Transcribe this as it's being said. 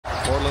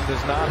Portland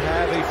does not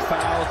have a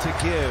foul to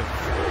give.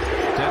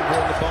 Denver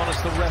in the bonus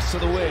the rest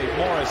of the way.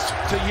 Morris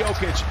to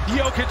Jokic.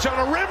 Jokic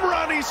on a rim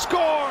run. He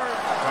scored.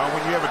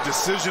 When you have a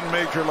decision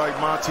maker like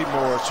Monty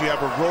Morris, you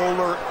have a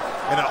roller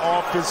and an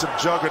offensive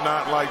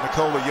juggernaut like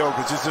Nikola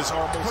Jokic. It's just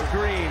almost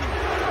Green.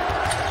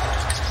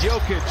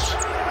 Jokic.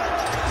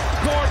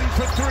 Gordon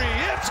for three.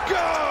 It's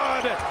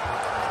good.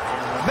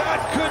 That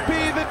could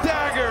be the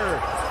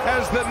dagger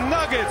as the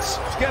Nuggets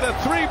get a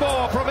three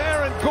ball from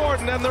Aaron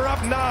Gordon and they're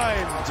up 9.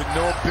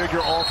 No bigger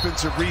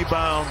offensive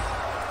rebound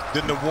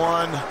than the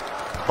one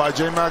by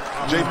J.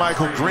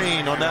 Michael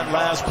Green on that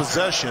last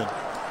possession.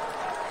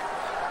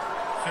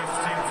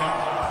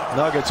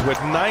 Nuggets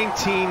with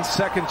 19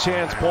 second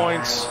chance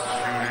points.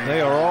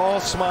 They are all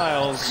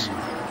smiles.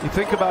 You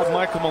think about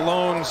Michael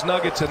Malone's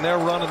Nuggets and their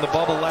run in the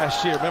bubble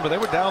last year. Remember, they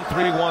were down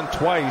 3-1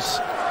 twice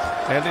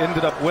and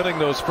ended up winning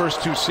those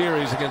first 2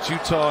 series against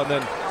Utah and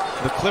then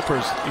the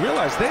Clippers. You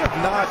realize they have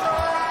not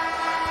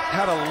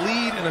had a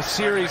lead in a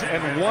series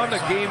and won a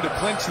game to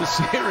clinch the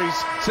series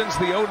since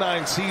the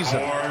 09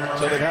 season.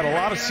 So they've had a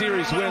lot of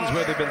series wins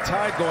where they've been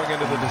tied going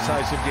into the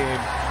decisive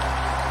game.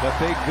 But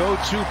they go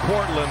to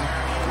Portland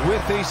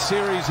with a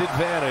series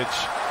advantage.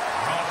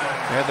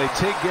 And they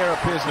take care of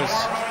business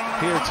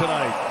here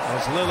tonight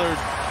as Lillard,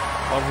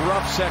 a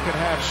rough second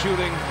half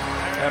shooting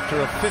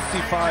after a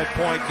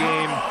 55-point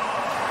game.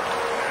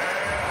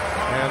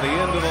 And the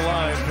end of the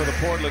line for the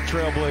Portland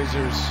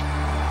Trailblazers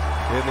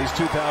in these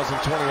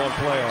 2021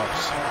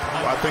 playoffs.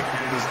 I think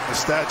the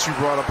stats you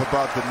brought up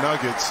about the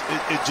Nuggets,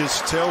 it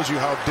just tells you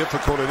how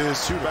difficult it is.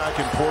 Two back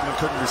in Portland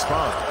couldn't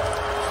respond.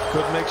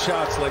 Couldn't make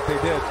shots like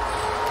they did.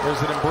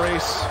 There's an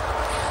embrace.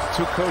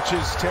 2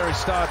 coaches, Terry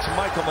Stotts,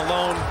 Michael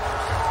Malone.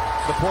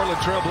 The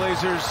Portland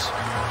Trailblazers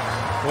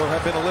will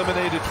have been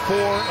eliminated 4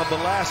 of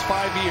the last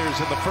 5 years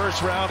in the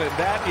first round, and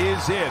that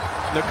is it.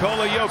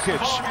 Nikola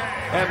Jokic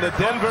and the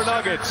Denver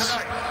Nuggets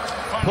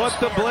put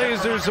the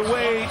Blazers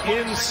away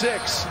in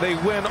 6. They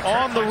win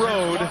on the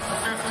road.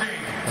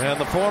 And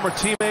the former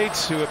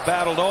teammates who have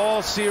battled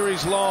all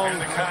series long,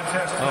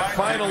 a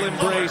final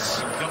embrace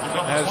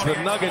as the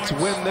Nuggets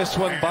win this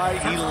one by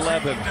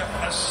 11.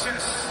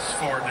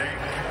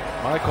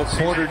 Michael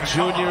Porter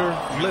Jr.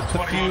 lit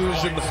the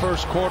fuse in the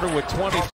first quarter with 20.